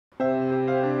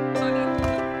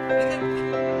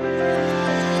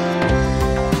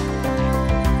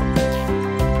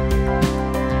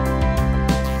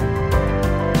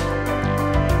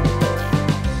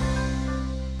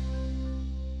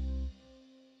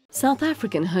South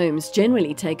African homes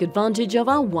generally take advantage of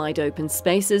our wide open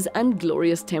spaces and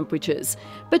glorious temperatures,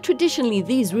 but traditionally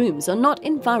these rooms are not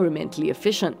environmentally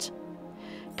efficient.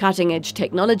 Cutting-edge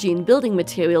technology in building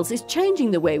materials is changing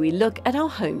the way we look at our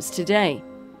homes today.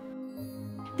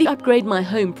 The Upgrade My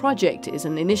Home project is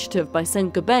an initiative by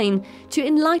Saint-Gobain to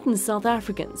enlighten South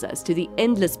Africans as to the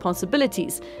endless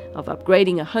possibilities of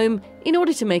upgrading a home in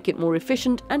order to make it more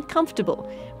efficient and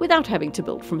comfortable without having to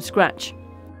build from scratch.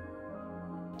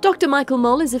 Dr. Michael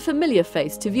Mole is a familiar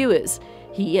face to viewers.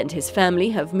 He and his family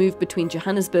have moved between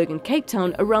Johannesburg and Cape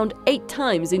Town around 8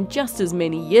 times in just as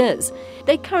many years.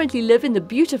 They currently live in the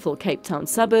beautiful Cape Town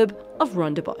suburb of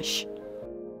Rondebosch.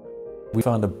 We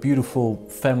found a beautiful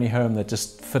family home that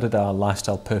just fitted our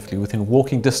lifestyle perfectly, within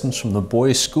walking distance from the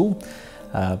boys' school,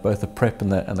 both the prep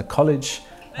and the college,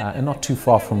 and not too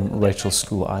far from Rachel's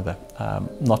school either.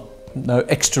 No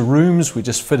extra rooms, we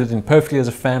just fitted in perfectly as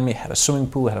a family, had a swimming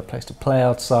pool, had a place to play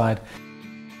outside.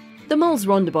 The Mole's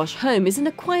Rondebosch home is in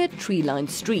a quiet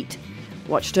tree-lined street.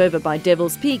 Watched over by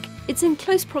Devil's Peak, it's in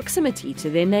close proximity to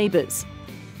their neighbours.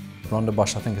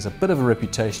 Rondebosch, I think, has a bit of a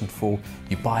reputation for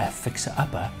you buy a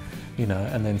fixer-upper,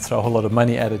 and then throw a whole lot of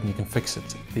money at it and you can fix it.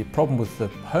 The problem with the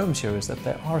homes here is that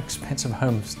they are expensive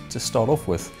homes to start off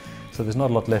with, so there's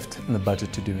not a lot left in the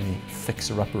budget to do any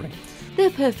fixer-uppering. Their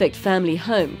perfect family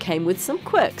home came with some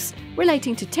quirks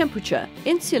relating to temperature,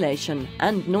 insulation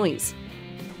and noise.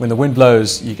 When the wind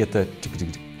blows, you get the tick,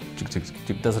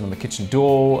 does it on the kitchen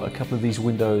door, a couple of these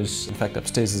windows. In fact,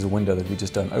 upstairs there's a window that we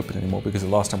just don't open anymore because the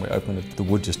last time we opened it, the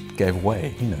wood just gave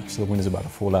way, so the window's about to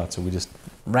fall out, so we just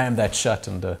rammed that shut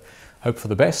and hope for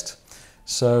the best.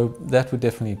 So that would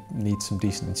definitely need some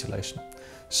decent insulation.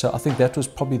 So I think that was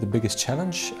probably the biggest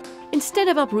challenge. Instead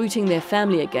of uprooting their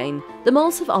family again, the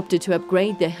Moles have opted to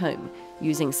upgrade their home,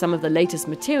 using some of the latest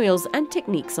materials and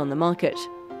techniques on the market.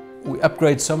 We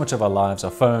upgrade so much of our lives,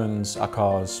 our phones, our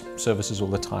cars, services all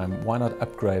the time. Why not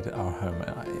upgrade our home?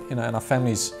 In our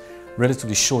family's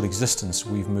relatively short existence,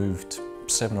 we've moved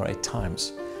 7 or 8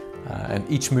 times. And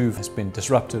each move has been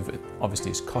disruptive. It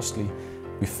obviously is costly.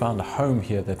 We found a home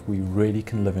here that we really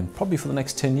can live in, probably for the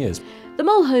next 10 years. The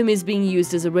Mole home is being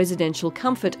used as a residential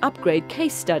comfort upgrade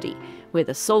case study, where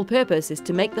the sole purpose is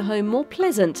to make the home more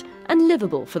pleasant and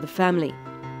livable for the family.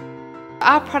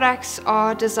 Our products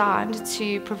are designed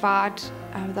to provide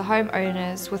the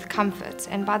homeowners with comfort,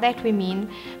 and by that we mean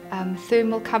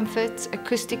thermal comfort,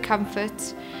 acoustic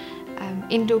comfort,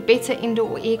 better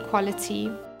indoor air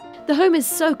quality. The home is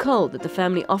so cold that the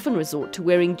family often resort to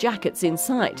wearing jackets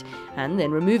inside and then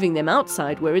removing them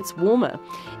outside where it's warmer.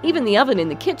 Even the oven in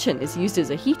the kitchen is used as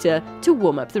a heater to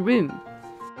warm up the room.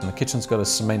 And the kitchen's got a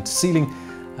cement ceiling,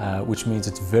 which means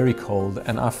it's very cold,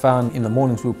 and I found in the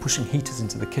mornings we were pushing heaters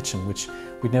into the kitchen, which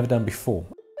we'd never done before.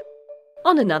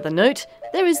 On another note,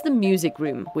 there is the music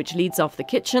room, which leads off the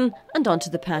kitchen and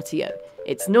onto the patio.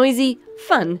 It's noisy,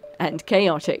 fun and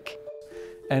chaotic.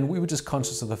 And we were just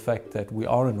conscious of the fact that we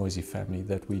are a noisy family,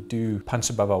 that we do punch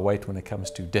above our weight when it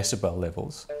comes to decibel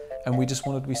levels, and we just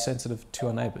wanted to be sensitive to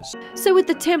our neighbours. So with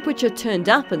the temperature turned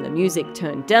up and the music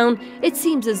turned down, it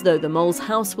seems as though the Mole's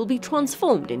house will be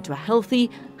transformed into a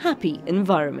healthy, happy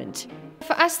environment.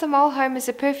 For us, the Mole home is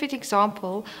a perfect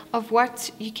example of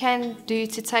what you can do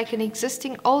to take an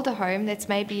existing older home that's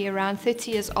maybe around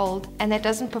 30 years old and that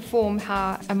doesn't perform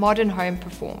how a modern home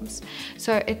performs.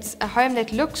 So it's a home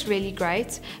that looks really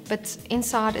great, but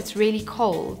inside it's really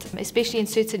cold, especially in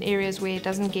certain areas where it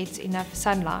doesn't get enough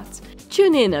sunlight.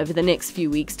 Tune in over the next few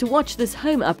weeks to watch this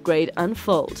home upgrade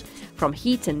unfold. From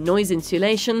heat and noise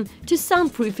insulation to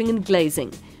soundproofing and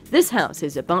glazing, this house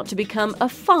is about to become a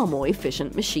far more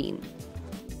efficient machine.